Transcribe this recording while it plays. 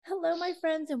Hello, my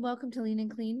friends, and welcome to Lean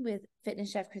and Clean with Fitness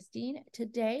Chef Christine.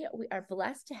 Today, we are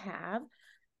blessed to have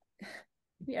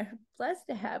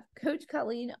Coach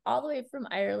Colleen all the way from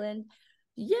Ireland.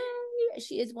 Yay!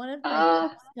 She is one of my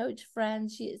best coach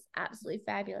friends. She is absolutely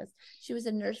fabulous. She was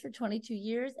a nurse for 22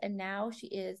 years, and now she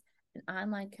is an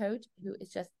online coach who is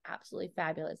just absolutely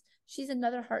fabulous. She's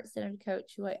another heart-centered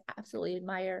coach who I absolutely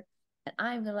admire, and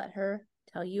I'm going to let her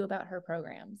tell you about her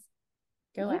programs.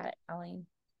 Go at it, Colleen.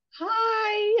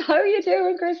 Hi, how are you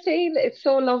doing, Christine? It's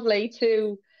so lovely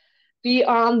to be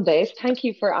on this. Thank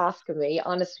you for asking me.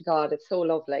 Honest to God, it's so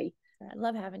lovely. I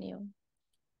love having you.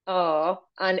 Oh,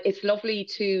 and it's lovely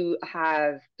to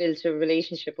have built a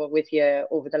relationship with you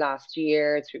over the last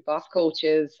year through boss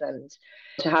coaches and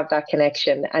to have that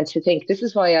connection and to think this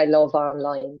is why I love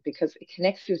online because it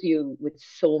connects with you with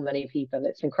so many people.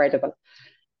 It's incredible.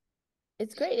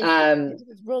 It's great. It's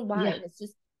Yeah. worldwide. It's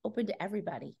just open to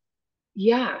everybody.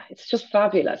 Yeah, it's just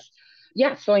fabulous.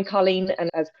 Yeah, so I'm Colleen, and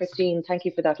as Christine, thank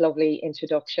you for that lovely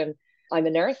introduction. I'm a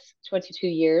nurse, 22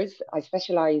 years. I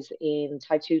specialize in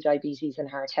type 2 diabetes and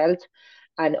heart health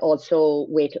and also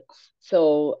weight loss.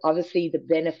 So, obviously, the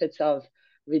benefits of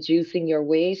reducing your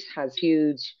weight has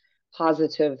huge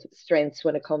positive strengths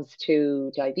when it comes to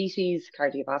diabetes,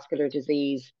 cardiovascular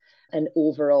disease, and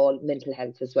overall mental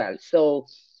health as well. So,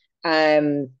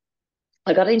 um,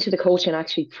 I got into the coaching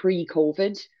actually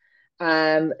pre-COVID.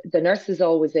 The nurse is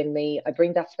always in me. I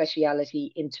bring that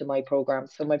speciality into my program.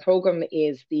 So my program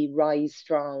is the Rise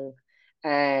Strong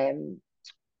um,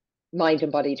 Mind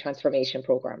and Body Transformation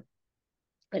Program.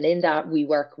 And in that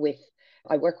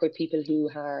I work with people who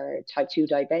are type 2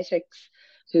 diabetics,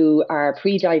 who are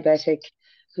pre-diabetic,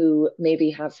 who maybe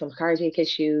have some cardiac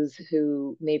issues,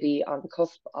 who may be on the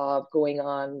cusp of going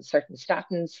on certain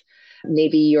statins.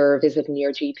 Maybe you're visiting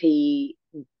your GP,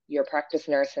 your practice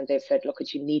nurse, and they've said, look,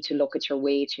 you need to look at your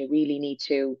weight. You really need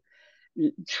to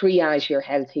triage your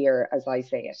health here, as I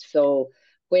say it. So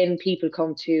when people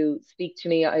come to speak to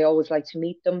me, I always like to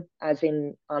meet them, as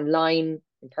in online.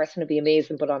 In person would be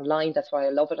amazing, but online, that's why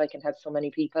I love it. I can have so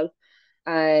many people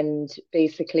and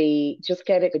basically just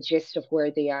get a gist of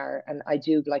where they are. And I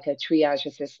do like a triage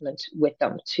assessment with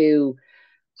them to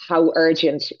how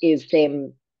urgent is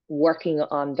them working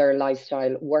on their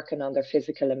lifestyle, working on their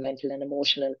physical and mental and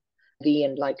emotional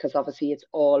being, like, because obviously it's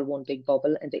all one big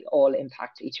bubble and they all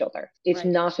impact each other. It's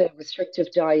Right. not a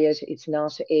restrictive diet, it's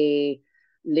not a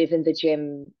live in the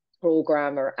gym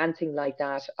program or anything like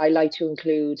that. I like to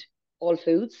include all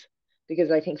foods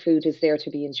because I think food is there to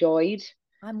be enjoyed.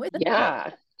 I'm with you.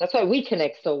 Yeah, that's why we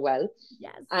connect so well.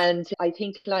 Yes. And I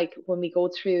think, like, when we go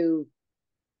through,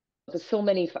 there's so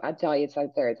many diets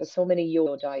out there. There's so many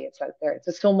yo diets out there.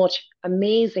 There's so much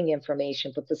amazing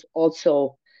information, but there's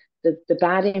also the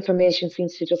bad information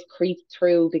seems to just creep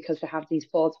through because they have these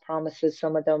false promises,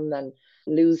 some of them, and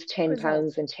lose 10 Results.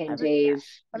 pounds in 10 Yeah.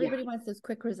 days. Yeah, Everybody wants those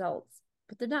quick results,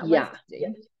 but they're not yeah, yeah.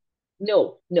 life-changing.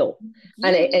 No, no.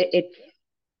 And You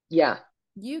yeah,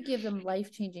 you give them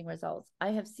life-changing results. I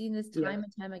have seen this yeah. time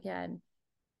and time again.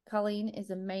 Colleen is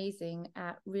amazing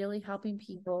at really helping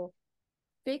people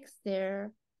fix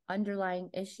their underlying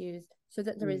issues so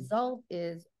that the Mm. result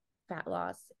is fat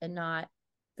loss and not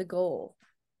the goal.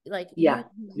 Like Yeah,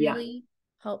 you yeah. really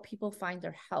help people find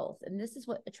their health. And this is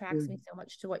what attracts me Mm. so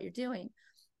much to what you're doing.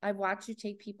 I watch you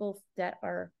take people that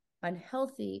are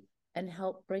unhealthy and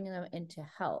help bring them into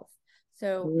health.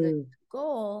 So the Mm.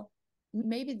 goal,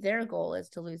 maybe their goal is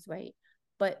to lose weight,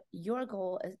 but your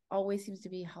goal is always seems to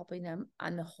be helping them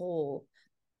on the whole,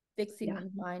 fixing Yeah,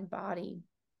 the mind, body,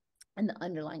 and the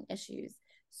underlying issues.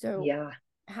 So yeah,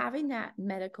 having that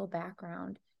medical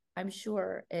background, I'm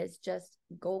sure, is just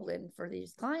golden for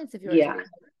these clients of yours yeah. because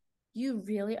you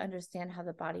really understand how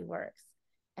the body works.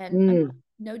 And Mm.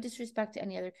 no disrespect to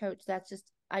any other coach.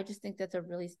 I just think that's a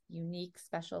really unique,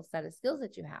 special set of skills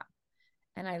that you have.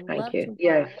 And I Thank love you. to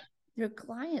Yes, watch your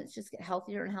clients just get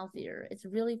healthier and healthier. It's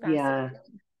really yeah.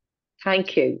 fascinating.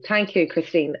 Thank you. Thank you,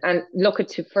 Christine. And look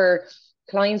at for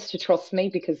clients to trust me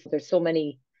because there's so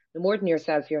many, no more than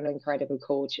yourself, you're an incredible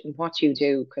coach. And what you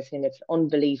do, Christine, it's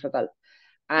unbelievable.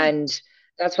 Thank And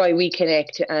that's why we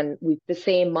connect and we the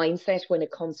same mindset when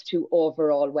it comes to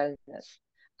overall wellness.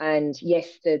 And yes,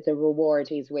 the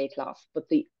reward is weight loss, but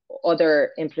the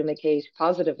other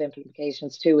positive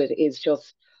implications to it is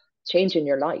just changing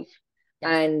your life.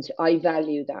 Yes. And I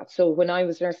value that. So when I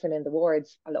was nursing in the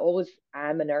wards, I always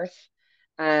am a nurse.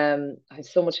 I have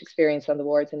so much experience on the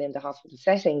wards and in the hospital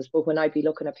settings, but when I'd be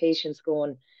looking at patients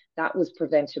going, that was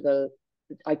preventable,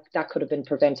 that could have been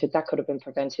prevented, that could have been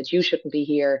prevented, you shouldn't be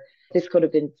here, this could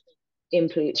have been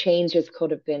changes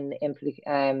could have been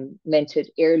implemented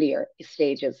earlier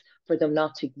stages for them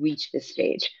not to reach this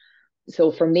stage.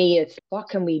 So for me, it's what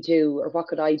can we do or what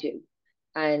could I do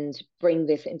and bring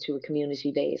this into a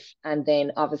community base and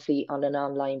then obviously on an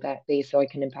online base so I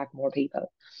can impact more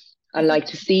people. I And think like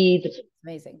to see the,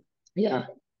 amazing. yeah,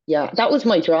 yeah, that was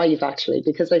my drive actually,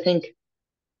 because I think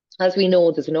as we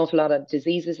know, there's an awful lot of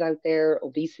diseases out there.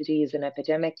 Obesity is an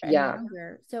epidemic. And Yeah,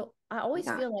 younger. So I always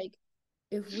yeah, feel like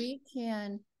if we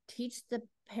can teach the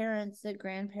parents, the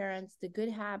grandparents, the good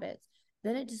habits,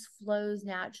 then it just flows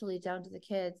naturally down to the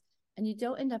kids. And you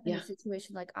don't end up in a yeah,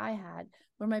 situation like I had,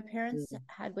 where my parents mm,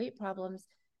 had weight problems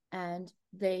and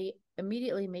they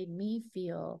immediately made me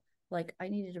feel like I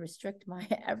needed to restrict my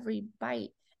every bite.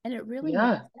 And it really yeah,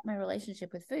 messed up my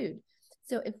relationship with food.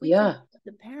 So if we can, yeah,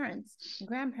 the parents and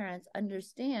grandparents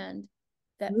understand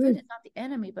that food mm, is not the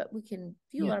enemy, but we can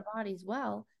fuel yeah, our bodies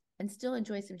well and still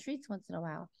enjoy some treats once in a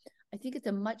while. I think it's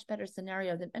a much better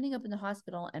scenario than ending up in the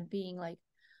hospital and being like,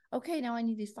 okay, now I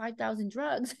need these 5,000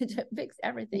 drugs to fix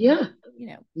everything, yeah, So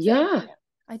yeah.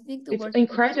 I think the It's work,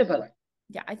 incredible.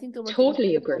 yeah, I think the work that you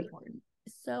Totally do is so agree. important.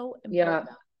 So Yeah.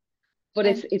 important. But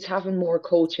And it's having more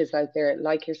coaches out there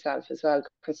like yourself as well,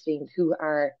 Christine, who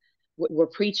are we're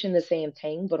preaching the same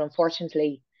thing, but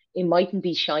unfortunately it mightn't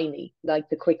be shiny like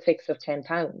the quick fix of £10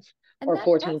 and or that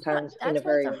 £14 in a that's why it's a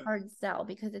very hard sell,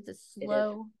 because it's a it is.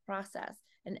 slow process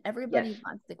and Yes. everybody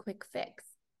wants the quick fix.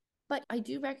 But I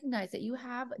do recognize that you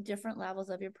have different levels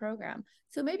of your program.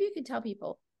 So maybe you could tell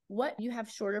people what you have: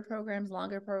 shorter programs,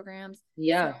 longer programs. So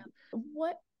Yeah.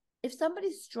 what if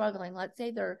somebody's struggling, let's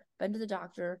say they're been to the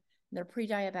doctor and they're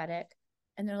pre-diabetic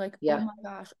and they're like, oh Yeah. my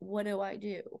gosh, what do I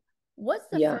do? What's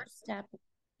the Yeah. first step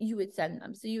you would send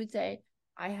them? So you would say,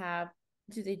 I have,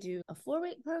 do they do a 4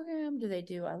 week program? Do they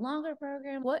do a longer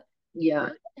program? Yeah.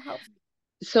 What helps?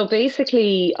 So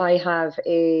basically, I have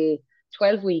a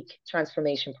 12-week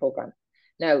transformation program.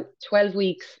 Now, 12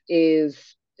 weeks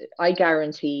is, I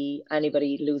guarantee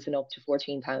anybody losing up to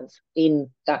 £14 in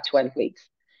that 12 weeks.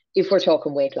 If we're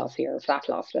talking weight loss here, or fat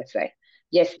loss, let's say,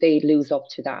 yes, they lose up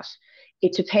to that.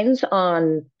 It depends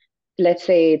on, let's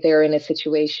say they're in a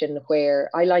situation where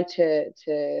I like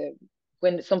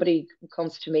when somebody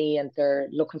comes to me and they're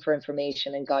looking for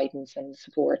information and guidance and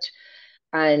support,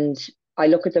 and I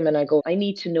look at them and I go, I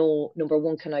need to know, number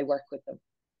one, can I work with them?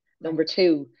 Right, Number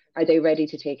two, are they ready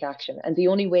to take action? And the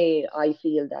only way I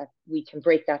feel that we can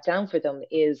break that down for them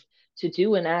is to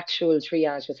do an actual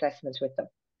triage assessment with them.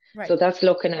 So right. that's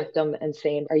looking at them and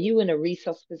saying, are you in a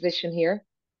resus position here?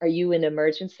 Are you in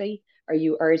emergency? Are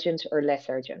you urgent or less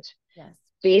urgent? Yes,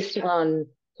 Based on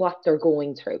what they're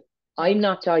going through. right, I'm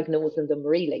not diagnosing them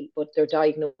really, but they're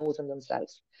diagnosing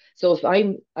themselves. So if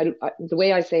the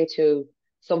way I say to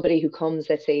somebody who comes,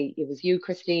 let's say it was you,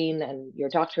 Christine, and your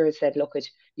doctor has said, look,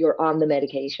 you're on the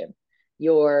medication.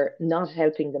 You're not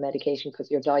helping the medication because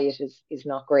your diet is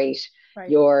not great. right,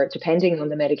 You're depending on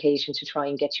the medication to try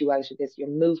and get you out of this. Your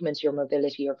movement, your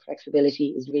mobility, your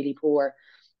flexibility is really poor.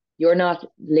 You're not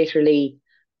literally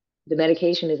the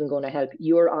medication isn't going to help.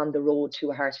 You're on the road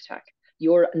to a heart attack.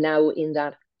 You're now in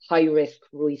that high risk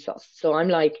resus. So I'm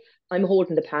like, I'm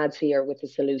holding the pads here with the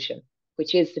solution,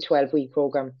 which is the 12-week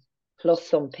program, plus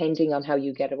some pending on how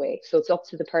you get away. So it's up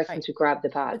to the person right. to grab the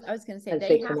pads I was going to say and they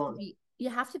say, come have to on. be, you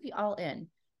have to be all in,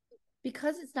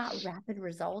 because it's not rapid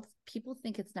results. People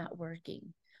think it's not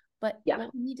working. But Yeah,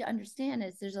 what we need to understand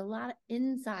is there's a lot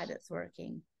inside that's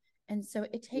working. And so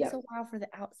it takes yeah, a while for the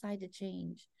outside to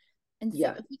change. And so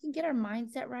yeah. if we can get our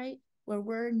mindset right, where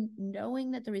we're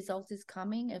knowing that the result is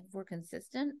coming, if we're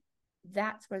consistent,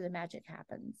 that's where the magic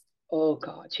happens. Oh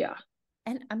God, yeah.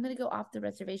 And I'm going to go off the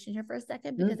reservation here for a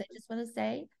second, because Mm. I just want to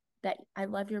say that I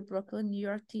love your Brooklyn, New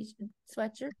York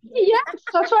sweatshirt. Yes,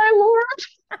 that's what I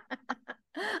wore.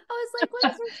 I was like, what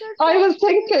does her shirt I say? was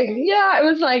thinking, yeah, I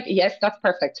was like, yes, that's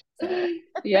perfect. So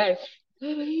Yes.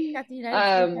 got the United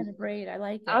States Um, on the braid. I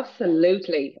like it.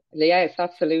 Absolutely. Yes,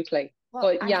 absolutely.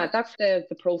 Well, But yeah, that's the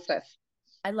process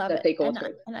I love that it. they go And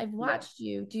through. I've Yeah. watched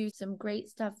you do some great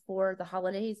stuff for the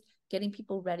holidays, getting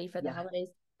people ready for the Yeah. holidays.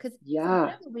 Because for Yeah.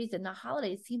 whatever reason, the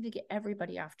holidays seem to get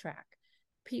everybody off track.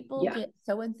 People Yeah. get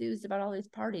so enthused about all these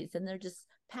parties and they're just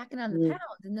packing on the Mm.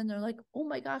 pounds. And then they're like, oh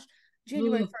my gosh,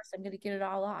 January Oh, 1st, I'm going to get it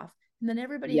all off. And then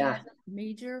everybody has yeah. a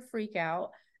major freak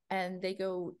out and they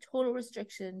go total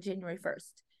restriction January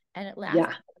 1st. And it lasts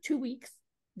Yeah. 2 weeks.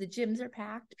 The gyms are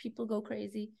packed, people go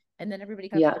crazy, and then everybody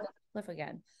comes Yeah. off the cliff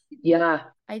again. Yeah.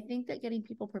 I think that getting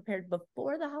people prepared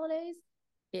before the holidays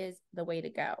is the way to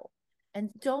go. And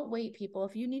don't wait, people.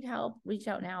 If you need help, reach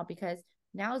out now, because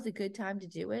now is a good time to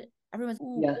do it. Everyone's,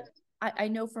 ooh, Yeah. I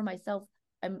know for myself,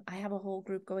 I have a whole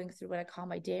group going through what I call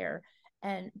my dare.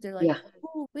 And they're like, Yeah.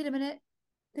 oh, wait a minute.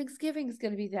 Thanksgiving is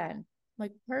going to be then. I'm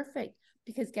like, perfect.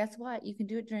 because guess what? You can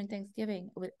do it during Thanksgiving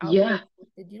without being Yeah,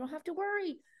 afflicted. You don't have to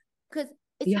worry because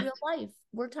it's yeah, real life.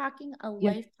 We're talking a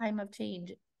yeah, lifetime of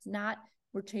change. It's not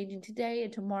we're changing today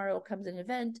and tomorrow comes an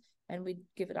event and we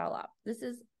give it all up. This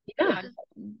is yeah.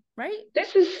 ongoing, right?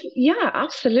 This is, yeah,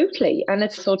 absolutely. And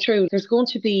it's so true. There's going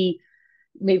to be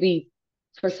maybe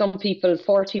for some people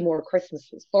 40 more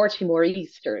Christmases, 40 more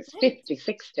Easters, Right. 50,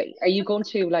 60. Are you going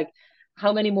to like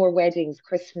how many more weddings,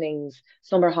 christenings,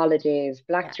 summer holidays,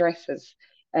 black Yeah. dresses,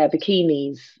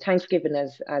 bikinis, Thanksgiving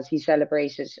as you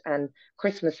celebrated, and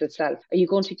Christmas itself? Are you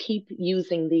going to keep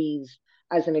using these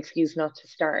as an excuse not to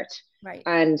start? Right.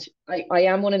 And I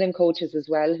am one of them coaches as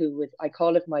well who would, I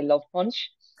call it my love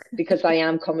punch because I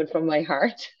am coming from my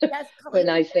heart Yes, when Colleen.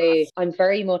 I say I'm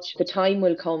very much the time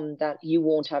will come that you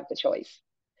won't have the choice,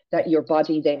 that Right. your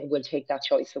body then will take that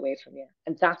choice away from you.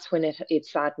 And that's when it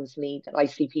saddens me that I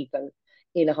see people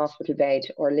in a hospital bed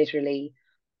or literally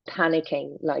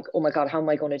panicking, like, oh my God, how am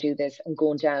I going to do this? And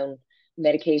going down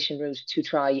medication route to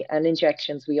try and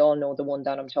injections. We all know the one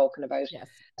that I'm talking about Yes.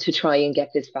 to try and get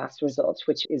this fast result,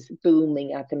 which is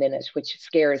booming at the minute, which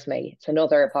scares me. It's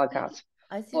another podcast.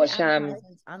 I see the But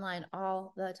advertisements online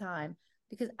all the time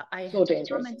because I so had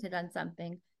dangerous. commented on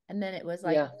something and then it was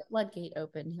like Yeah. a floodgate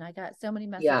open and I got so many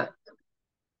messages. Yeah.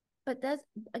 But that's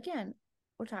again,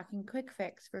 we're talking quick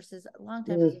fix versus long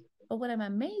time. Mm, But what I'm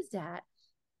amazed at,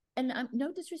 and I'm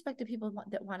no disrespect to people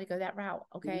that want to go that route.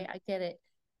 Okay, mm, I get it,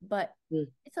 but mm,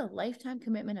 it's a lifetime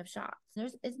commitment of shots.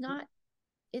 It's not,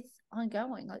 it's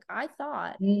ongoing. Like I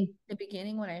thought mm, the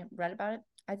beginning when I read about it,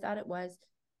 I thought it was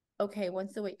okay.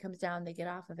 Once the weight comes down, they get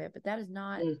off of it, but that is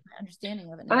not mm. my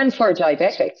understanding of it now. And for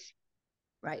diabetics,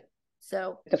 Right.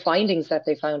 So the findings that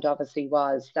they found obviously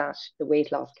was that the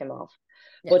weight loss came off.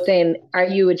 But yes, then are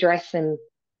you addressing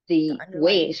the the underlying,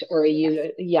 weight or are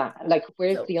yes. you, yeah, like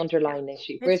where's So the underlying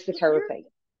issue? if Where's the if you're therapy?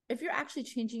 if you're actually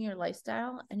changing your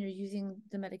lifestyle and you're using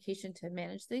the medication to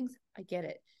manage things, I get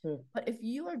it. Mm, But if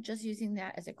you are just using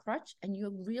that as a crutch and you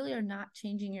really are not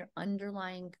changing your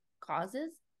underlying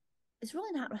causes, it's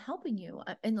really not helping you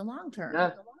in the long term.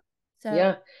 yeah, So,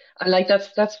 yeah. And like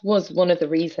that's was one of the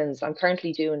reasons I'm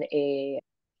currently doing a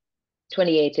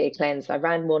 28-day cleanse. I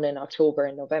ran one in October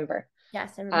and November.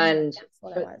 yes, I remember And that's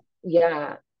what I for, was.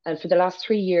 yeah, and for the last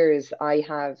 3 years, I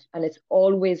have, and it's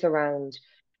always around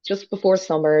just before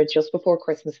summer, just before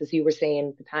Christmas, as you were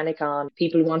saying, the panic on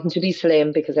people wanting to be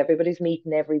slim because everybody's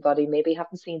meeting everybody, maybe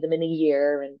haven't seen them in a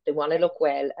year and they want to Right, look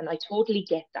well. And I totally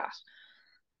get that.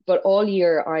 But all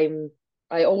year,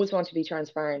 I always want to be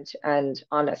transparent and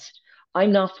honest.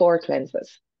 I'm not for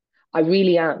cleanses. I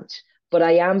really aren't. But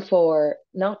I am for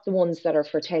not the ones that are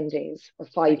for 10 days or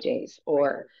five right, days right.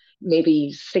 or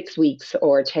maybe 6 weeks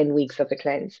or 10 weeks of a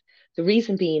cleanse. The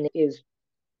reason being is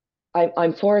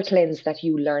I'm for a cleanse that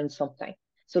you learn something.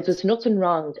 So Yes, there's nothing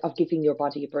wrong of giving your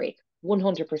body a break.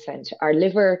 100%. Our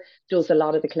liver does a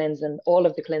lot of the cleansing, all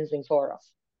of the cleansing for us.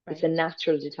 It's right. a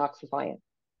natural detoxifying.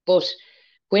 But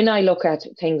when I look at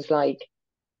things like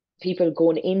people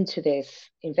going into this,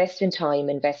 invest in time,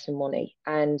 invest in money.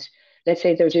 And let's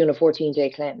say they're doing a 14-day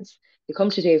cleanse. They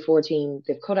come to day 14,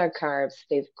 they've cut out carbs,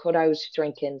 they've cut out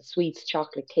drinking sweets,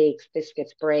 chocolate, cakes,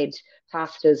 biscuits, bread,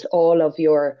 pastas, all of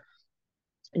your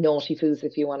naughty foods,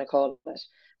 if you want to call it.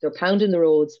 They're pounding the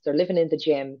roads, they're living in the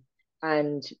gym,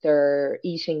 and they're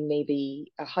eating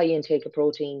maybe a high intake of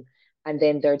protein, and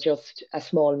then they're just a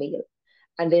small meal.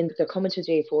 And then they're coming to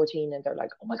day 14 and they're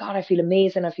like, oh my God, I feel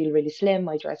amazing. I feel really slim.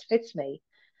 My dress fits me.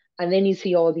 And then you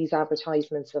see all these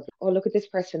advertisements of, oh, look at this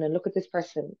person and look at this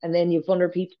person. And then you've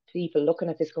vulnerable people looking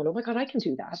at this going, oh my God, I can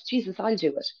do that. Jesus, I'll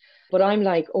do it. But I'm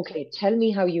like, okay, tell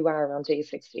me how you are on day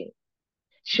 16.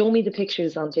 Show me the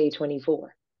pictures on day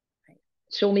 24. Right.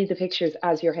 Show me the pictures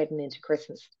as you're heading into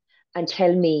Christmas. And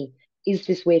tell me, is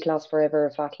this weight loss forever or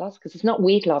fat loss? Because it's not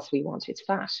weight loss we want, it's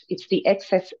fat. It's the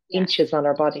excess Yes. inches on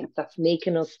our body that's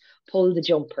making us pull the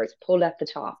jumpers, pull at the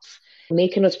tops,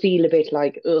 making us feel a bit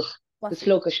like, ugh, the Fluffy.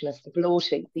 sluggishness, the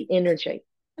bloating, the energy.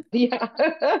 Yeah.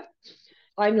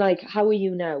 I'm like, how are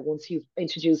you now once you've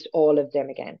introduced all of them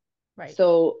again? Right.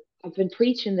 So I've been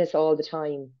preaching this all the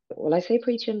time. Well, I say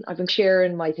preaching, I've been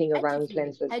sharing my thing around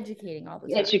cleanses, Educating all the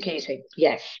time. educating,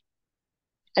 yes.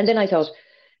 And then I thought,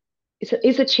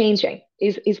 is it changing?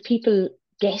 Is people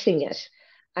getting it?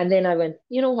 And then I went,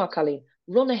 you know what, Colleen,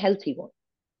 run a healthy one.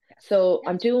 Yes. So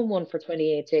I'm Yes. doing one for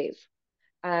 28 days.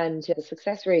 And the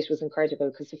success rate was incredible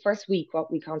because the first week,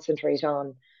 what we concentrate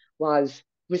on was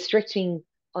restricting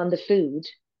on the food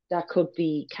that could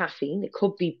be caffeine, it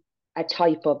could be a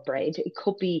type of bread, it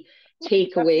could be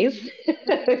takeaways.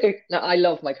 Caffeine. Now, I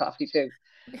love my coffee too.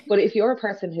 But if you're a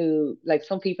person who, like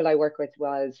some people I work with,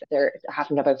 was they're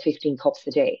having about 15 cups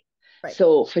a day. Right.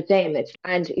 So for them,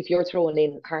 and if you're throwing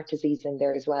in heart disease in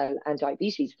there as well and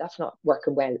diabetes, that's not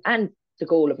working well. And the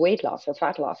goal of weight loss or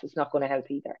fat loss is not going to help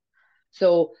either.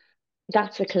 So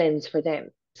that's a cleanse for them.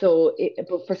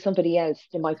 But for somebody else,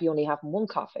 they might be only having one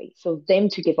coffee. So them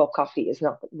to give up coffee is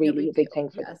not No really a big big deal. thing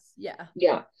for them. Yes. Yeah.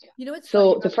 Yeah. You know what's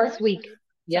funny So the about first that? week,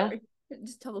 yeah. Sorry,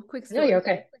 just tell a quick No, you're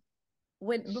story. okay.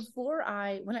 When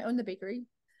I owned the bakery,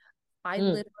 I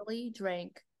Mm. literally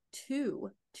drank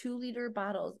two-liter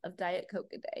bottles of Diet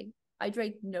Coke a day. I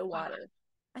drank no Wow. water.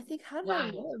 I think, how did I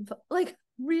Wow. live? Like,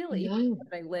 really, No. how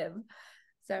did I live?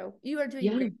 So you are doing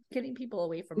Yeah. great, getting people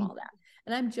away from all that.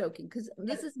 And I'm joking because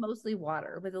this is mostly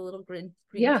water with a little green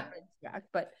tea Yeah.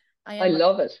 extract, but I I am.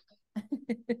 love it.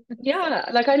 Yeah.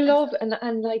 Like I I'm love, so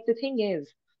and like the thing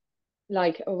is,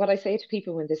 like what I say to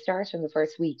people when they start in the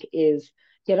first week is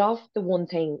get off the one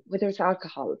thing, whether it's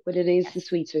alcohol, whether it is yes, the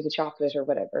sweets or the chocolate or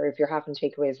whatever, if you're having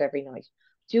takeaways every night,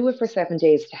 do it for 7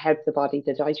 days to help the body,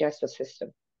 the digestive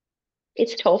system.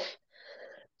 It's tough.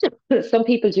 Some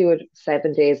people do it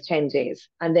 7 days, 10 days.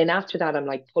 And then after that, I'm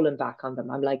like pulling back on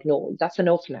them. I'm like, no, that's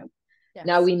enough now.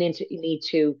 Now yes. we need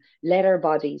to let our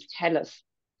bodies tell us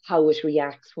how it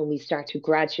reacts when we start to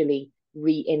gradually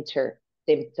re-enter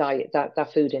the diet,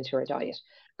 that food into our diet.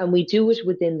 And we do it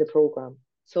within the program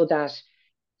so that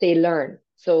they learn.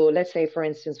 So let's say, for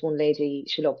instance, one lady,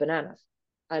 she loved bananas.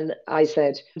 And I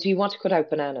said, do you want to cut out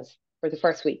bananas for the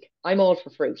first week? I'm all for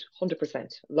fruit,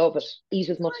 100%. Love it. Eat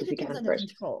as You much want to as you get things can under for it.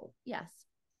 control. Yes.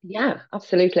 Yeah,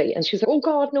 absolutely. And she's like, oh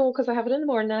God, no, because I have it in the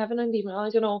morning, I have it in the evening, I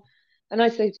don't know. And I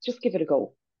said, just give it a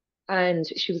go. And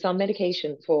she was on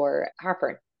medication for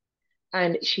heartburn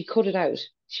and she cut it out.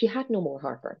 She had no more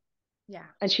heartburn. Yeah.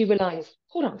 And she realized,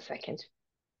 hold on a second,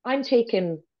 I'm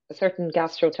taking a certain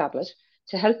gastro tablet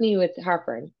to help me with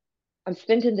heartburn. I'm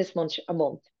spending this much a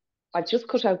month. I've just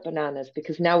cut out bananas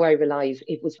because now I realize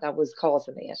it was that was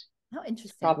causing it. How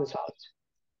interesting. Problem solved.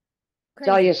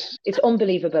 Crazy. Diet, it's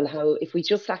unbelievable how if we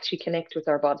just actually connect with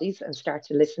our bodies and start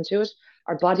to listen to it,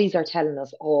 our bodies are telling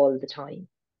us all the time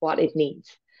what it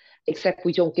needs. Except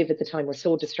we don't give it the time. We're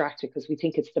so distracted because we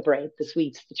think it's the bread, the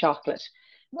sweets, the chocolate.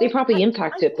 They Well, probably I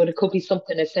impact it, but think it could be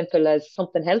something as simple as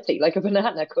something healthy, like a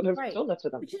banana could have right. done it to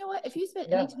them. But you know what? If you spend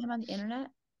any Yeah. time on the internet,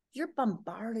 you're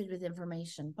bombarded with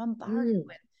information, bombarded Mm,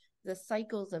 with the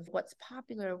cycles of what's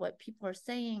popular, what people are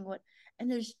saying, and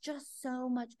there's just so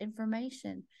much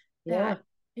information that yeah.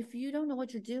 if you don't know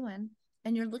what you're doing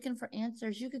and you're looking for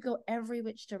answers, you could go every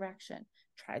which direction.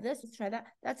 Try this, try that.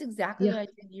 That's exactly Yeah. what I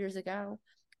did years ago.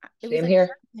 It was Same like here.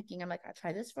 picking. I'm like, I'll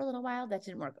try this for a little while. That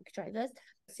didn't work. Okay, try this.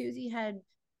 Susie had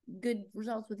good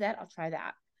results with that. I'll try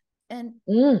that. And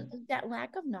Mm, that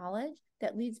lack of knowledge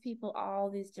that leads people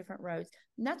all these different roads.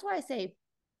 And that's why I say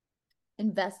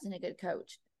invest in a good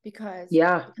coach because,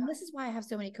 yeah. and this is why I have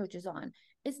so many coaches on.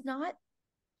 It's not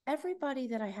everybody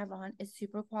that I have on is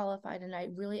super qualified and I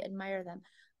really admire them,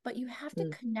 but you have to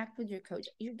Mm, connect with your coach.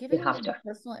 You're you giving have them to.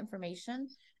 personal information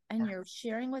and Yeah. you're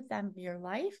sharing with them your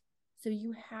life. So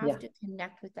you have Yeah. to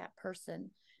connect with that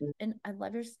person. Mm, And I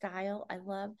love your style. I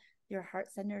love your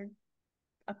heart centered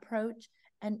approach.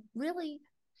 And really,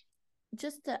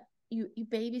 just to you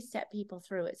baby step people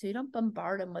through it so you don't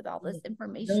bombard them with all this mm.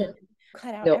 information, No.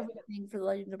 cut out No. everything for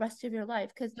the rest of your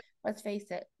life because let's face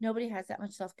it, nobody has that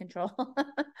much self-control. Well,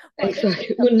 there's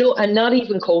Exactly. some Well, no, people, and not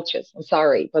even coaches. I'm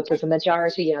sorry, but and there's a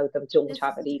majority out of them don't this is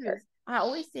have the it either. truth. I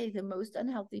always say the most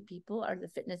unhealthy people are the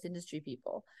fitness industry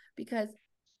people because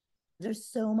there's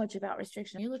so much about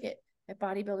restriction. You look at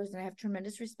bodybuilders, and I have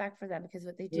tremendous respect for them because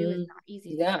what they do is Mm, not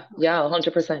easy. It's a yeah. sport. Yeah.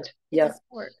 100%. It's a Yeah.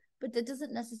 sport, but that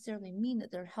doesn't necessarily mean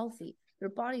that they're healthy. Their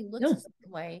body looks a No.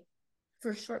 certain way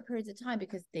for short periods of time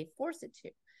because they force it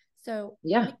to. So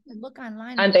we Yeah. can look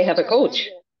online and And think, they have a coach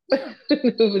yeah, who was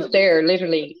but we can, there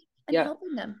literally. and Yeah.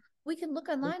 helping them. We can look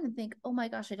Mm, online and think, oh my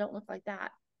gosh, I don't look like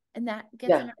that. And that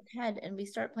gets yeah. in our head and we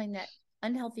start playing that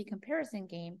unhealthy comparison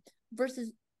game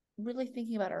versus really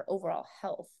thinking about our overall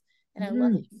health. And I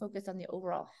love that Mm, you focus on the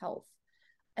overall health.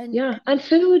 And yeah. And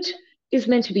food is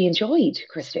meant to be enjoyed,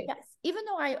 Christy. yes, even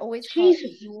though I always call it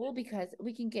Jesus. fuel because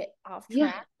we can get off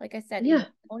Yeah. track. Like I said, in Yeah.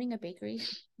 owning a bakery,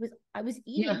 I was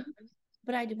Yeah. eating,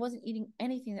 but I wasn't eating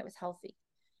anything that was healthy.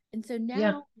 And so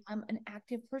Yeah. now I'm an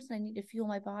active person. I need to fuel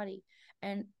my body.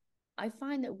 And I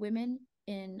find that women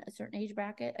in a certain age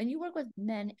bracket, and you work with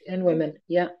men, And women.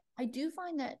 Yeah. I do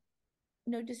find that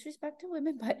no disrespect to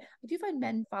women, but I do find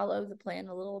men follow the plan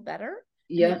a little better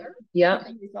and they Yeah. get Yeah.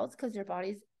 quicker results because their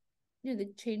bodies, they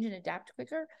change and adapt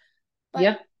quicker. But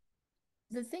Yeah.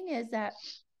 the thing is that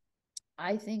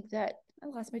I think that I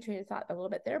lost my train of thought a little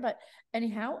bit there, but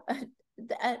anyhow,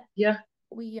 that Yeah.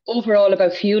 we Overall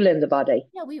about fueling the body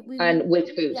yeah we and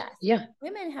with food. yes, Yeah.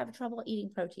 women have trouble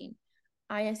eating protein.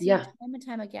 I see it Yeah. time and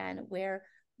time again where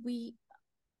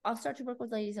I'll start to work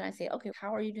with ladies and I say, okay,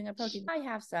 how are you doing a protein? I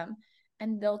have some,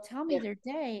 and they'll tell me Yeah. their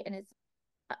day, and it's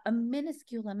a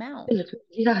minuscule amount.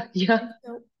 Yeah. Yeah. And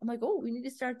so I'm like, oh, we need to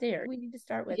start there. We need to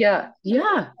start with. Yeah. So that's Yeah.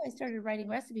 why I started writing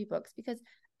recipe books, because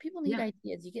people need Yeah.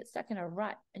 ideas. You get stuck in a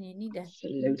rut and you need to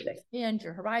Absolutely. expand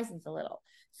your horizons a little.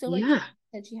 So like Yeah.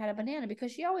 said, she had a banana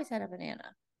because she always had a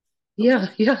banana. Okay, Yeah.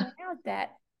 so Yeah. find out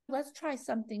that let's try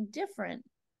something different,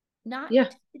 not Yeah.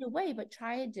 take it away, but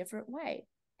try a different way.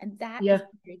 And that is Yeah.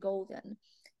 very golden.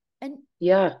 And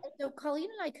Yeah. so Colleen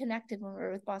and I connected when we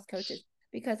were with Boss Coaches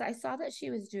because I saw that she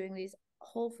was doing these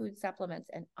whole food supplements,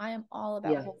 and I am all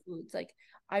about Yeah. whole foods. Like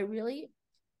I really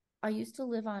I used to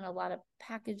live on a lot of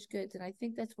packaged goods, and I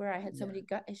think that's where I had so Yeah. many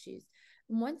gut issues.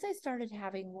 And once I started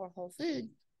having more whole food,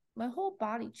 my whole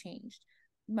body changed.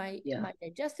 Yeah. My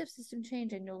digestive system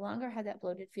changed. I no longer had that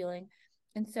bloated feeling.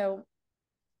 And so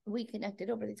we connected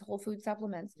over these whole food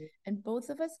supplements, and both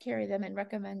of us carry them and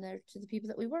recommend them to the people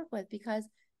that we work with because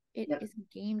it Yeah. is a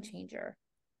game changer.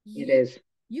 It You is.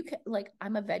 you can, like,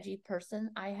 I'm a veggie person.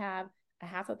 I have a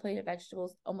half a plate of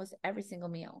vegetables almost every single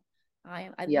meal. I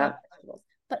love Yeah. vegetables,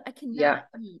 but I cannot Yeah.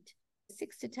 eat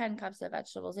 6 to 10 cups of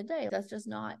vegetables a day. That's just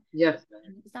not, Yeah.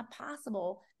 it's not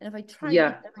possible. And if I tried to eat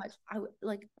Yeah. that much,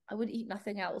 I would eat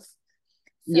nothing else.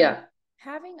 So Yeah.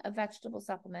 having a vegetable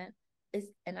supplement is,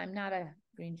 and I'm not a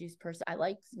green juice person. I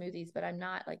like smoothies, but I'm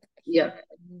not like a huge Yeah.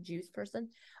 juice person.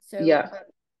 So Yeah.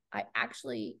 I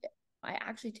actually I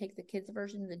actually take the kids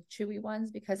version, the chewy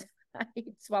ones, because I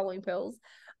hate swallowing pills.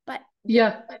 But they've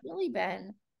Yeah. really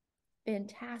been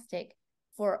fantastic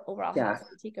for overall health. Yeah. So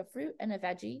I take a fruit and a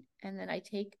veggie, and then I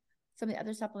take some of the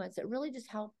other supplements that really just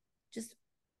help, just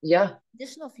Yeah.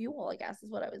 additional fuel, I guess is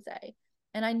what I would say.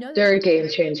 And I know They're there's, a game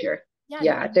changer. yeah,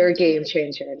 Yeah, they're a game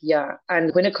changer. Yeah.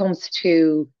 And when it comes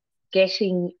to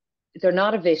getting, they're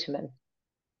not a vitamin.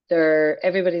 They're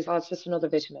everybody's, oh, it's just another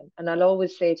vitamin. And I'll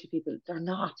always say to people, they're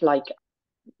not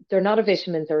a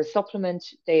vitamin, they're a supplement,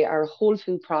 they are a whole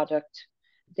food product,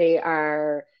 they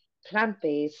are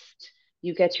plant-based.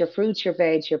 You get your fruits, your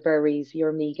veg, your berries,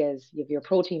 your omegas, you have your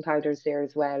protein powders there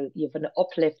as well. You have an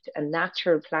uplift, a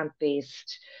natural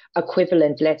plant-based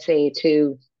equivalent, let's say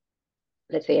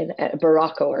a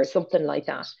Barocco or something like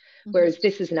that. mm-hmm. Whereas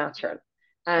this is natural.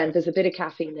 And Right. there's a bit of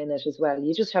caffeine in it as well.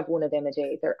 You just have one of them a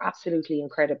day. They're absolutely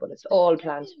incredible. It's all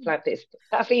Yay. plant-based.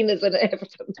 Caffeine is in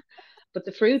everything. But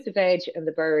the fruit, the veg, and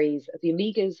the berries, the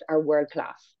omegas are world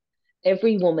class.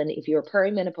 Every woman, if you're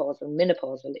perimenopausal,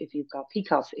 menopausal, if you've got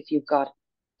PCOS, if you've got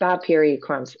bad period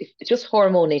cramps, if just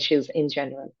hormone issues in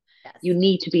general, you Yes,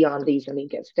 need to be on these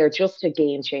omegas. They're just a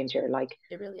game changer.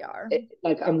 they really are.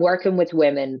 Like I'm working with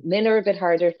women. Men are a bit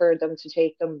harder for them to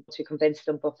take them, to convince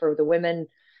them, but for the women,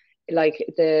 like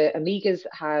the omegas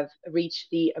have reached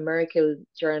the American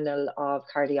Journal of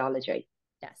Cardiology.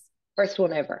 Yes. First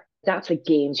one ever. That's a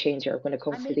game changer when it I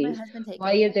comes to made my these. husband take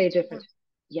Why them. are they different?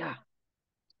 Yeah.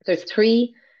 There's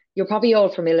three. You're probably all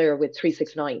familiar with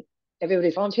 369.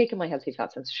 Everybody's on taking my healthy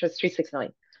fats, and it's just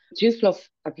 369. Juice Plus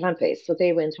are plant based. So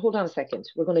they went, hold on a second,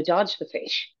 we're going to dodge the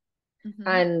fish Mm-hmm.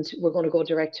 and we're going to go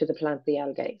direct to the plant, the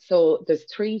algae. So there's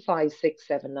 3, 5, 6,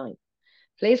 7, 9.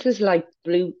 Places like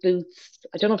Blue Boots,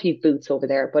 I don't know if you've Boots over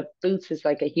there, but Boots is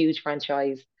like a huge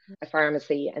franchise, a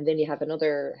pharmacy, and then you have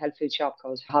another health food shop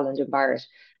called Holland and Barrett,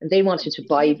 and they wanted to We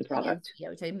buy have the product. GNC,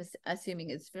 which I'm assuming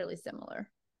is fairly similar.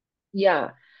 Yeah,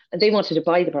 and they wanted to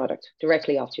buy the product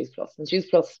directly off Juice Plus, and Juice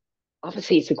Plus,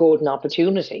 obviously, it's a golden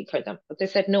opportunity for them, but they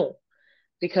said no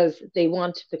because they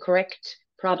want the correct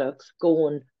products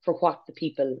going for what the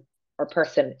people or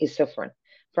person is suffering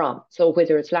from. So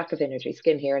whether it's lack of energy,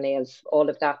 skin, hair, nails, all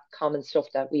of that common stuff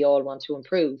that we all want to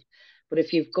improve. But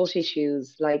if you've gut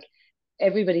issues, like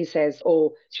everybody says,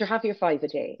 oh, sure, have your five a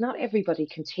day. Not everybody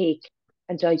can take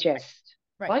and digest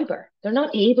Right. fiber. They're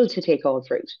not able to take all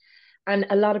fruit. And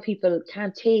a lot of people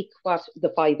can't take what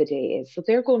the five a day is. So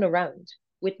they're going around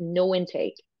with no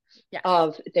intake Yes.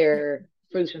 of their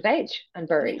fruit and veg and I mean,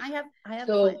 berries. I have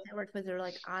So clients I worked with. They're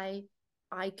like, I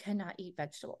cannot eat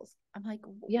vegetables. I'm like,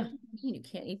 what yeah, do you mean you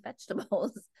can't eat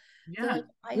vegetables? They're yeah,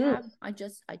 like, mm,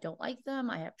 I don't like them.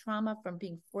 I have trauma from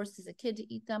being forced as a kid to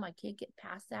eat them. I can't get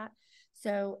past that.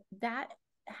 So that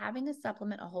having a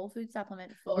supplement, a whole food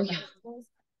supplement oh for yeah, vegetables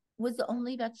was the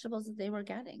only vegetables that they were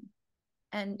getting.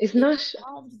 And isn't it that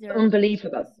solved their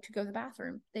unbelievable? to go to the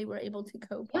bathroom. They were able to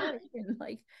go Yeah, potty and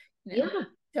like, yeah.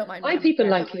 don't mind me. I I'm a people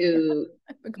cat. like who,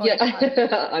 I've been yeah, calling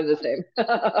potty. I'm the same.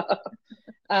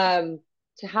 um,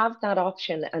 to have that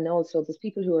option, and also there's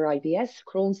people who are IBS,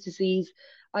 Crohn's disease.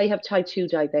 I have type 2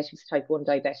 diabetics, type 1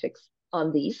 diabetics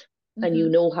on these, and you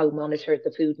Mm-hmm. know how monitored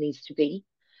the food needs to be.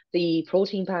 The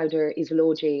protein powder is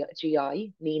low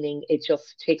GI, meaning it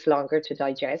just takes longer to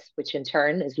digest, which in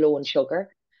turn is low in sugar.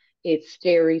 It's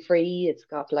dairy free. It's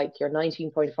got like your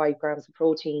 19.5 grams of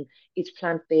protein. It's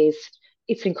plant based.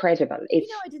 It's incredible.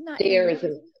 It's I did not even there is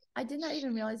realize a I did not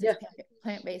even realize it was yeah,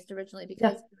 plant-based originally yeah,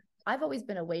 because I've always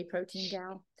been a whey protein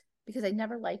gal because I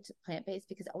never liked plant-based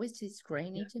because it always tastes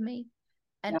grainy to me.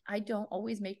 And yeah, I don't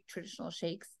always make traditional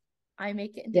shakes. I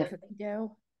make it into yeah. cookie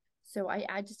dough. So I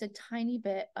add just a tiny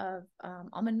bit of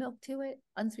almond milk to it,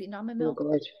 unsweetened almond Oh milk,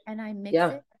 God. and I mix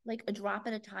Yeah, it like a drop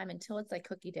at a time until it's like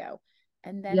cookie dough.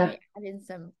 And then yeah. I add in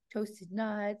some toasted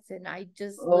nuts and I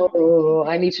just literally Oh,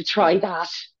 I need to try that.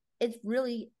 it's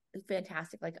really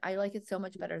fantastic. Like I like it so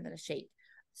much better than a shake.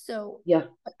 So Yeah,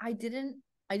 I didn't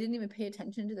even pay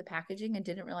attention to the packaging and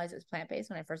didn't realize it was plant-based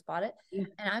when I first bought it. yeah,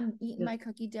 And I'm eating yeah, my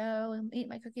cookie dough and eating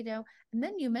my cookie dough. And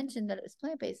then you mentioned that it was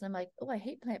plant-based. And I'm like, oh, I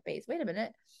hate plant-based. Wait a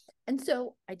minute. And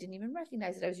so I didn't even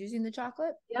recognize it. I was using the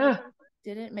chocolate. yeah,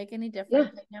 Didn't make any yeah.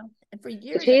 difference, And for The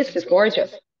years, taste is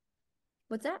gorgeous.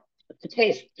 what's that?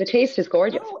 The taste is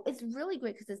gorgeous. Oh, it's really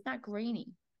great because it's not grainy.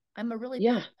 I'm a really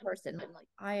Yeah, picky person. I'm like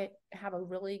I have a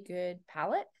really good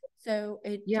palate, so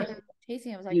it yeah.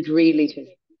 tasting. I was like, You'd really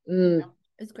taste. you Mm. know,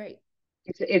 it's great.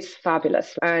 It's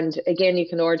fabulous. And again, you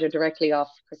can order directly off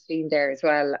Christine there as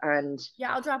well. And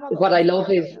Yeah, I'll drop all the what I links in the love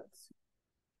show is, notes.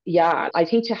 yeah, I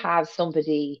think to have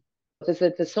somebody,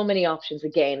 there's so many options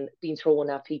again being thrown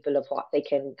at people of what they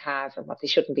can have and what they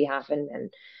shouldn't be having.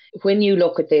 And when you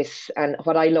look at this, and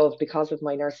what I love because of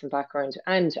my nursing background,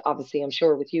 and obviously I'm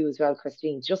sure with you as well,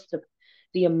 Christine, just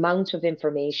the amount of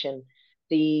information.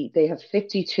 They have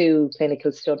 52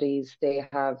 clinical studies. They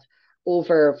have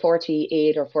over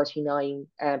 48 or 49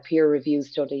 peer review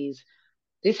studies.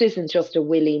 This isn't just a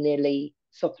willy-nilly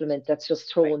supplement that's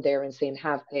just Right. thrown there and saying,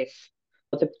 have this.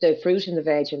 The fruit and the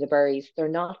veg and the berries, they're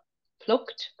not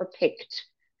plucked or picked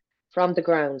from the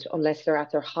ground unless they're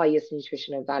at their highest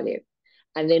nutritional value.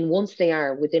 And then once they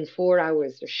are, within 4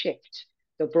 hours, they're shipped.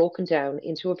 They're broken down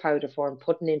into a powder form,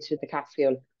 put into the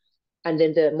capsule, and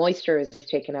then the moisture is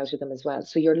taken out of them as well.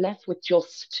 So you're left with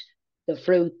just the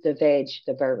fruit, the veg,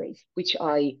 the berries, which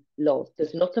Right. I love.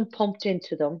 There's nothing pumped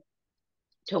into them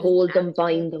to Just hold them, natural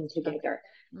bind them stuff. together.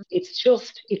 It's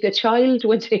just if a child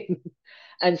went in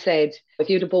and said, if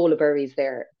you had a bowl of berries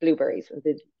there, blueberries, and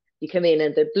you come in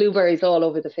and the blueberries all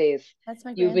over the face, That's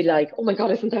my you'd be grandson. like, oh my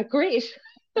God, isn't that great?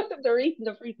 They're eating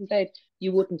the fruit and veg.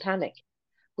 You wouldn't panic.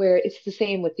 Where it's the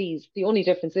same with these. The only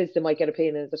difference is they might get a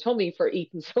pain in the tummy for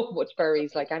eating so much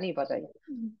berries like anybody.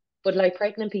 Mhm. But like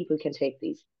pregnant people can take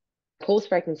these. Post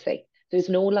pregnancy, there's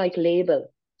no like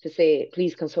label to say,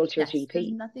 please consult your Yes, there's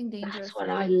GP. nothing That's dangerous what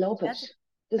in I it. love it. That's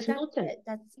but There's that's nothing. it.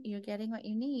 That's you're getting what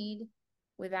you need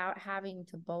without having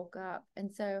to bulk up.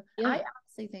 And so Yeah, I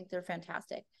honestly think they're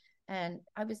fantastic. And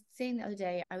I was saying the other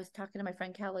day, I was talking to my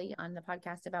friend Kelly on the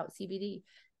podcast about CBD,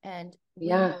 and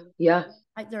yeah, yeah,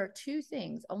 there are two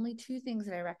things, only two things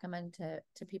that I recommend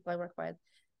to people I work with,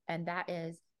 and that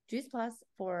is Juice Plus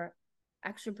for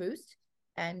extra boost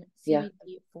and yeah,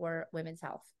 CBD for women's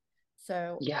health.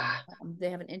 So yeah, they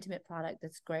have an intimate product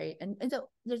that's great, and so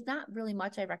there's not really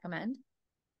much I recommend,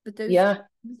 but those two yeah,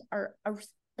 things are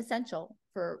essential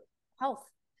for health.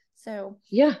 So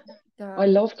yeah. I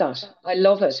um, love that. I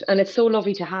love it. And it's so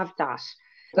lovely to have that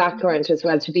background as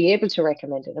well, to be able to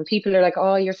recommend it. And people are like,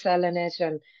 oh, you're selling it.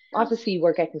 And no, obviously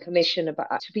we're getting commission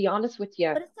about, to be honest with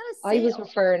you, but it's not a I was sale.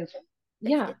 referring,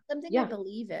 yeah, It's something I yeah,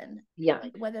 believe in. yeah.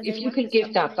 Like whether they If you went can to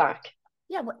give somebody that back.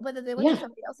 yeah, whether they went to Yeah,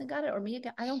 somebody else and got it or me,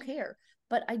 I don't care.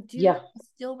 But I do yeah,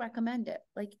 still recommend it.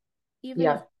 Like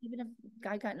yeah. even if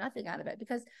I got nothing out of it,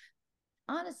 because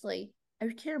honestly, I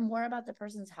care more about the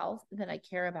person's health than I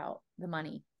care about the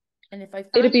money. And if I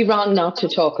It'd find be wrong not to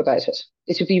talk about it.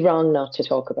 It would be wrong not to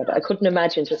talk about it. I no, couldn't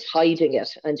imagine just hiding it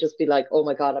and just be like, oh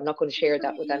my God, I'm not going to only share for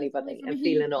that with me, it's only anybody for and me.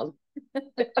 feeling on.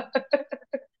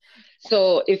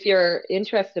 So if you're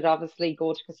interested, obviously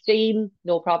go to Christine,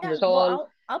 no problem Yeah, at well, all.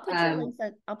 I'll put your Um, links.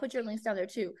 I'll put your links down there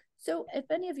too. So if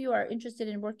any of you are interested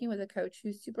in working with a coach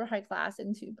who's super high class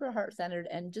and super heart centered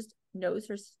and just knows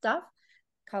her stuff,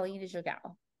 Colleen is your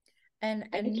gal. And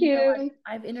thank you know you.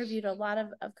 I've interviewed a lot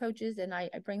of coaches and I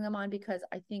bring them on because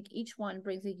I think each one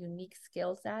brings a unique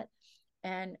skill set.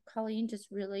 And Colleen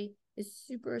just really is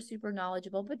super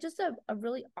knowledgeable, but just a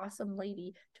really awesome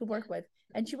lady to work with.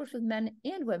 And she works with men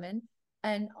and women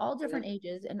and all Yeah, different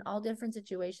ages and all different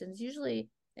situations. Usually,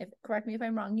 if correct me if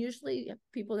I'm wrong, usually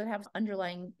people that have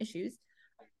underlying issues.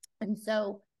 And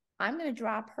so I'm going to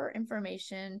drop her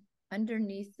information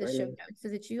underneath the show brilliant. notes so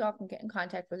that you all can get in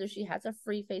contact with her. She has a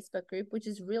free Facebook group, which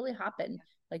is really hopping.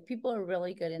 Like people are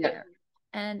really good in Yeah, there.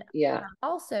 And yeah.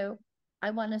 also,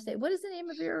 I want to say, what is the name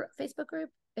of your Facebook group?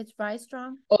 It's Rye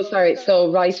Strong. Oh, sorry.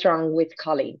 So Rye Strong with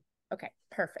Colleen. Okay,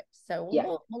 perfect. So Yeah.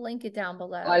 we'll link it down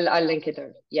below. I'll link it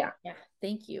there. Yeah. Yeah,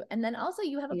 thank you. And then also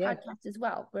you have a Yeah. podcast as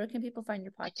well. Where can people find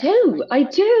your podcast? I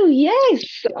do.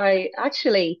 Yes. I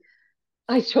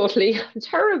totally, I'm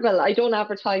terrible. I don't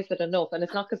advertise it enough. And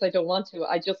it's not because I don't want to.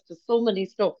 I just, there's so many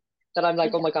stuff that I'm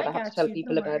like, oh my God, I I have to got tell you.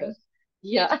 people Don't about worry. it.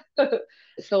 Yeah.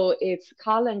 So it's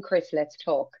Carl and Chris Let's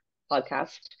Talk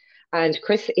podcast. And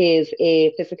Chris is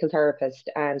a physical therapist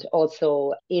and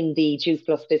also in the Juice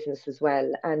Plus business as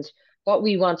well. And what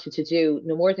we wanted to do,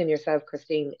 no more than yourself,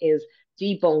 Christine, is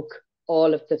debunk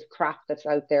all of the crap that's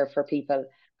out there for people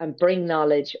and bring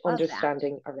knowledge, Love that.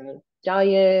 understanding around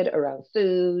diet, around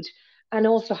food, and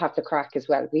also have the crack as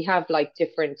well. We have like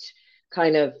different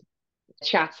kind of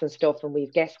chats and stuff, and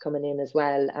we've guests coming in as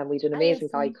well. And we've an I amazing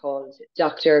guy listen. called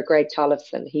Dr. Greg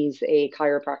Tollefson. He's a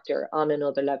chiropractor on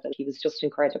another level. He was just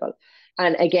incredible.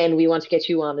 And again, we want to get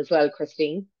you on as well,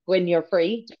 Christine, when you're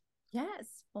free. Yes,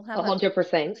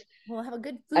 100%. we'll have a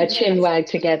good A food chin discussion. wag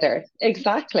together.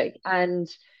 Exactly. And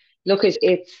look,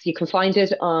 it's you can find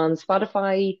it on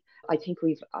Spotify. I think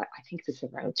there's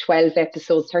around 12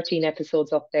 episodes, 13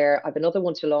 episodes up there. I've another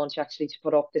one to launch actually to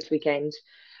put up this weekend.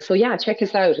 So yeah, check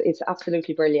us out. It's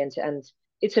absolutely brilliant. And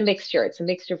it's a mixture. It's a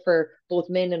mixture for both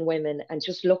men and women and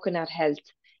just looking at health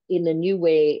in a new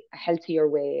way, a healthier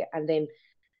way. And then,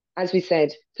 as we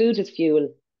said, food is fuel.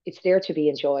 It's there to be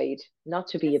enjoyed, not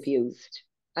to be Yes. abused.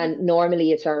 Yeah. And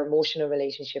normally it's our emotional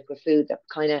relationship with food that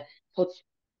kind of puts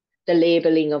the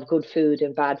labeling of good food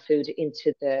and bad food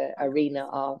into the arena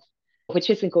of which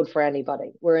isn't good for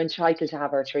anybody. We're entitled to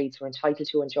have our treats, we're entitled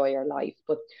to enjoy our life,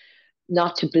 but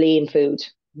not to blame food,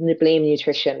 blame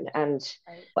nutrition. And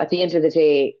Right. at the end of the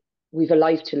day, we've a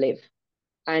life to live.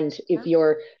 And Yeah. if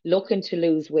you're looking to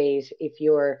lose weight, if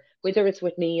you're, whether it's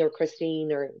with me or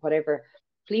Christine or whatever,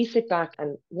 please sit back.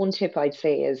 And one tip I'd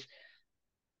say is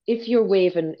if you're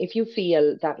waving, if you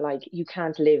feel that like you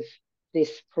can't live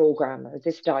this program or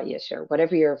this diet or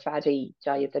whatever your faddy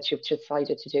diet that you've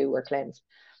decided to do or cleanse,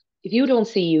 if you don't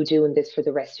see you doing this for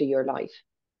the rest of your life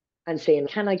and saying,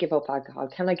 can I give up alcohol?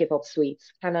 Can I give up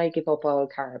sweets? Can I give up all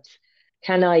carbs?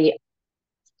 Can I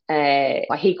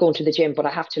hate going to the gym, but I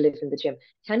have to live in the gym.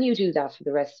 Can you do that for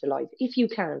the rest of life? If you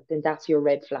can't, then that's your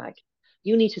red flag.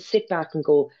 You need to sit back and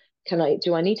go,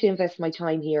 do I need to invest my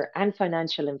time here and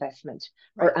financial investment?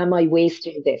 Right. Or am I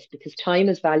wasting this? Because time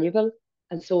is valuable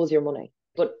and so is your money.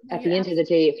 But No, at you're the end of the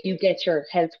day, if you get your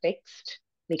health fixed,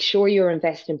 make sure you're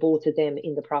investing both of them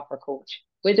in the proper coach,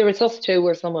 whether it's us two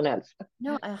or someone else.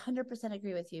 No, I 100%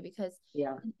 agree with you because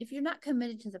Yeah. if you're not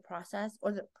committed to the process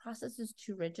or the process is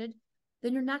too rigid,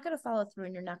 then you're not going to follow through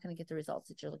and you're not going to get the results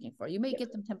that you're looking for. You may Yeah.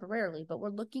 get them temporarily, but we're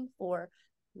looking for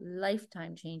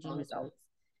lifetime changing Awesome. results.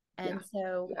 Yeah. And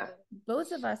so Yeah.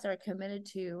 both of us are committed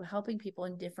to helping people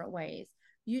in different ways.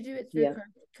 You do it through Yeah.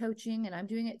 coaching, and I'm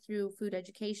doing it through food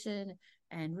education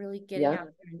and really getting Yeah. out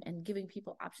there and giving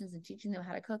people options and teaching them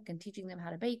how to cook and teaching them how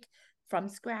to bake from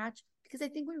scratch. Because I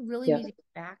think we really Yeah. need to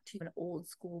get back to an old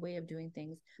school way of doing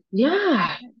things. My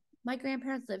Yeah. my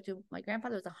grandparents lived to my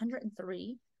grandfather was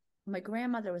 103. My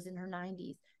grandmother was in her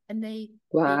 90s, and they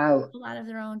Wow. ate a lot of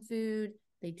their own food.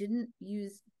 They didn't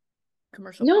use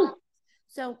commercial No. products.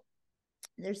 So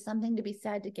there's something to be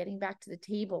said to getting back to the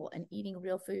table and eating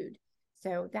real food.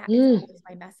 So that is Mm. always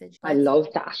my message. I Let's love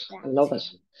get that. I back love to,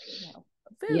 it.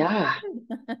 food. Yeah. Food.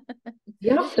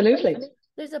 Yeah, There's a place, absolutely.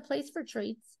 there's a place for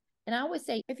treats. And I always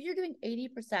say, if you're doing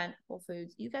 80% whole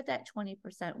foods, you got that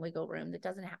 20% wiggle room that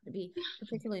doesn't have to be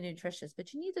particularly nutritious,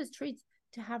 but you need those treats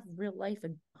to have real life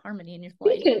and harmony in your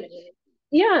life. Speaking,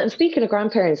 yeah, and speaking of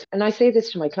grandparents, and I say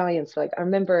this to my clients, like I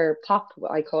remember Pop,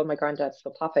 I call my granddad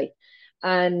so Poppy,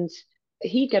 and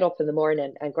he'd get up in the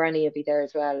morning and Granny would be there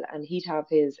as well, and he'd have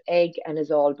his egg and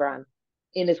his all bran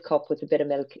in his cup with a bit of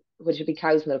milk, which would be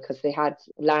cow's milk because they had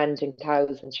land and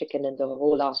cows and chicken and the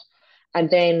whole lot. And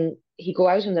then he'd go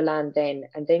out in the land then,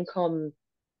 and then come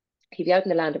he'd be out in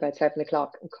the land about 7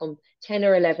 o'clock and come 10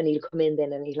 or 11, he'll come in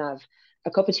then and he'll have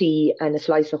a cup of tea and a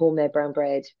slice of homemade brown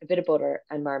bread, a bit of butter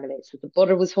and marmalade. So the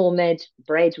butter was homemade,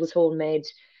 bread was homemade.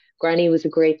 Granny was a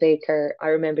great baker. I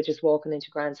remember just walking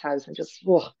into Gran's house and just,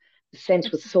 whoa, the scent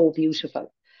was so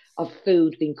beautiful of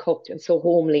food being cooked and so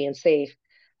homely and safe.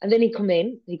 And then he'd come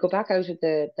in, he'd go back out of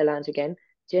the land again.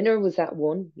 Dinner was at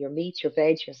one, your meat, your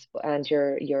veg, and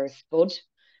your spud.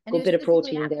 And he Good was bit of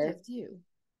physically protein there. active too,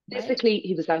 right? Physically,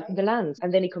 he was out in the lands,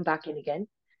 and then he'd come back in again.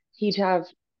 He'd have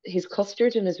his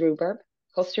custard and his rhubarb,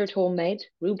 custard homemade,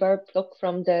 rhubarb plucked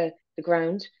from the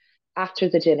ground after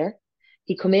the dinner.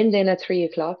 He'd come in then at 3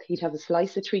 o'clock. He'd have a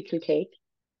slice of treacle cake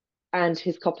and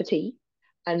his cup of tea,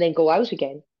 and then go out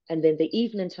again. And then the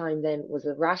evening time then was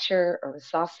a rasher or a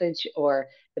sausage, or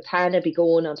the pan would be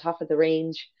going on top of the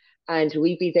range. And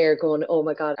we'd be there going, oh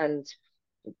my God. And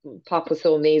Pop was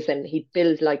so amazing. He'd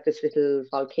build like this little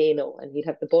volcano and he'd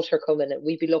have the butter coming and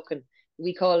we'd be looking,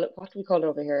 we call it, what do we call it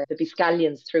over here? There'd be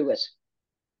scallions through it.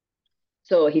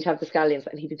 So he'd have the scallions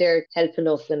and he'd be there helping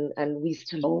us, and we used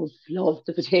to love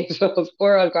the potatoes.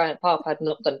 Poor old Grandpop had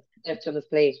nothing left on his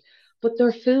plate. But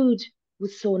their food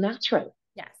was so natural.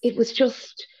 Yes, It you're was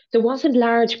just, there wasn't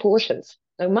large portions.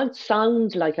 Now, it might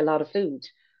sound like a lot of food,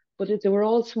 but they were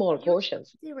all small you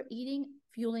portions. they were eating,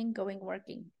 fueling, going,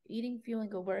 working, eating, fueling,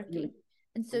 go, Mm, working.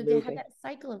 And so and they had moving. that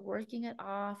cycle of working it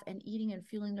off and eating and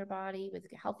fueling their body with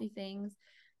healthy things.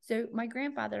 So my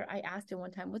grandfather, I asked him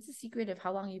one time, what's the secret of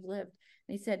how long you've lived?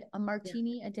 And he said, a Yeah.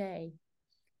 martini a day.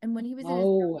 And when he was in his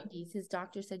Oh, 90s, his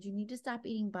doctor said, you need to stop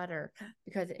eating butter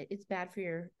because it's bad for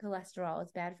your cholesterol.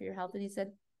 It's bad for your health. And he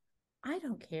said, I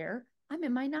don't care. I'm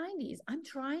in my 90s. I'm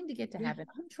trying to get to yeah, heaven.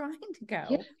 I'm trying to yeah,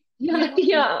 go, you yeah, know?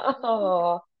 yeah.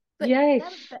 Oh, But yes.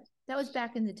 that was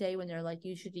back in the day when they're like,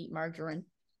 you should eat margarine.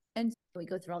 And so we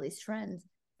go through all these trends.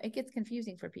 It gets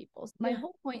confusing for people. So my Yeah.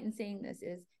 whole point in saying this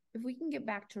is if we can get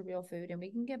back to real food and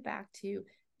we can get back to,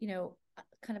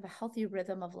 kind of a healthy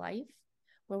rhythm of life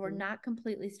where we're Mm, not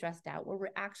completely stressed out, where we're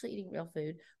actually eating real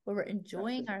food, where we're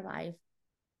enjoying absolutely. our life,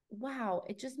 wow,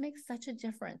 it just makes such a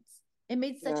difference. It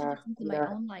made such a Yeah, difference in my yeah.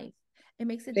 own life. It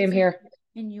makes a Same difference here.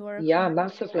 in your Yeah, client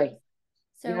massively. life.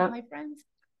 So, Yeah. my friends,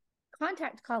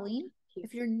 contact Colleen.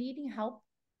 If you're needing help,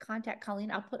 contact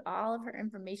Colleen. I'll put all of her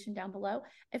information down below.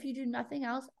 If you do nothing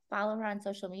else, follow her on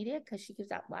social media because she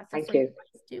gives out lots of Thank free you.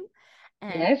 advice too.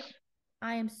 And Yes.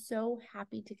 I am so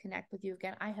happy to connect with you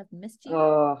again. I have missed you.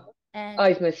 Oh, And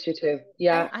I've missed you too.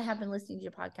 Yeah, I have been listening to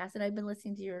your podcast and I've been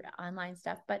listening to your online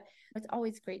stuff, but it's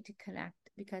always great to connect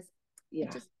because it yeah.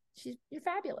 just, you're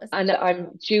fabulous. And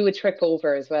I'm due a trip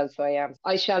over as well, so I am.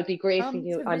 I shall be gracing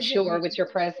you, To I'm visit sure, me. with your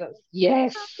presence.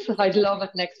 Yes, Come to visit I'd me. love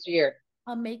it next year.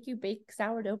 I'll make you bake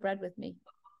sourdough bread with me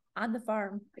on the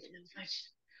farm. I love it.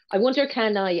 I wonder,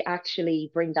 can I actually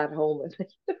bring that home with me?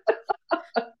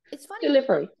 It's funny.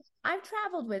 Delivery. I've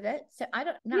traveled with it, so Yeah. I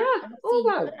don't Oh, see you,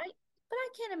 wow. but I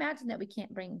can't imagine that we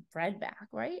can't bring bread back,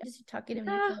 right? Just tuck it in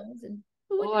your Yeah. clothes, and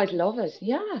who would Oh, know? I'd love it.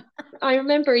 Yeah. I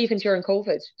remember even during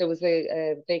COVID, there was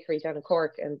a bakery down in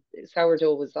Cork, and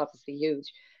sourdough was obviously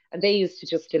huge, and they used to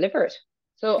just deliver it.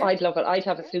 So Yeah. I'd love it. I'd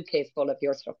have a suitcase full of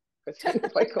your stuff, Christine,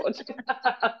 if I could.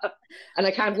 And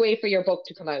I can't wait for your book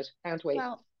to come out. Can't wait.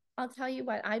 Well, I'll tell you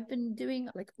what, I've been doing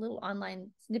like little online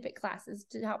snippet classes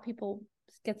to help people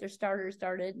get their starters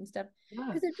started and stuff Yeah,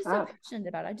 because they're just so fab. passionate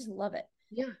about it. I just love it.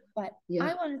 Yeah, But yeah.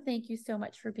 I want to thank you so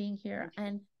much for being here Thank you.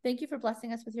 and thank you for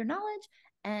blessing us with your knowledge.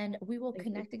 And we will Thank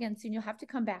you. connect again soon. You'll have to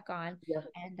come back on Yeah,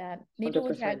 and maybe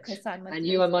we'll drag 100%. Chris on once And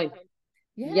you once. and mine.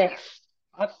 Yeah. Yes,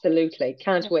 absolutely.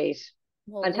 Can't Well, wait.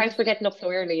 And we'll thanks just for getting up so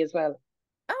early as well.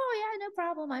 oh yeah, no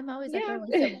problem. I'm always up Yeah.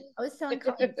 early. So I was telling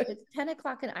Colleen, so it's 10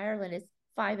 o'clock in Ireland, it's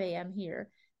 5 a.m. here.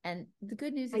 And the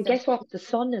good news is And guess what? The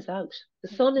sun is out. The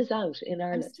sun is out in I'm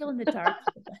Ireland. still in the dark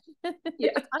here, but Yeah.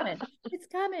 it's coming. It's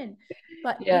coming.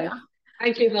 But Yeah.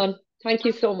 Thank you, hon. Thank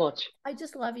you I, so much. I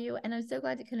just love you and I'm so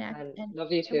glad to connect. And And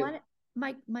love you I too.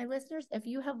 want my listeners, if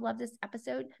you have loved this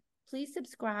episode, please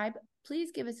subscribe.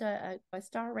 Please give us a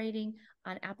star rating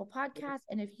on Apple Podcasts.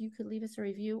 And if you could leave us a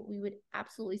review, we would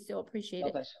absolutely so appreciate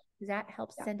Love it. it. That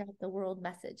helps Yeah. send out the world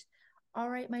message. All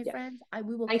right, my Yeah. friends,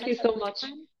 we will Thank catch you up so next much.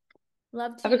 time.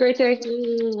 Love to Have a you. great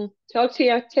day. Talk to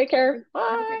you. Take care. Have a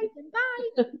Bye. great one.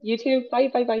 Bye. You too. Bye.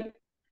 Bye. Bye.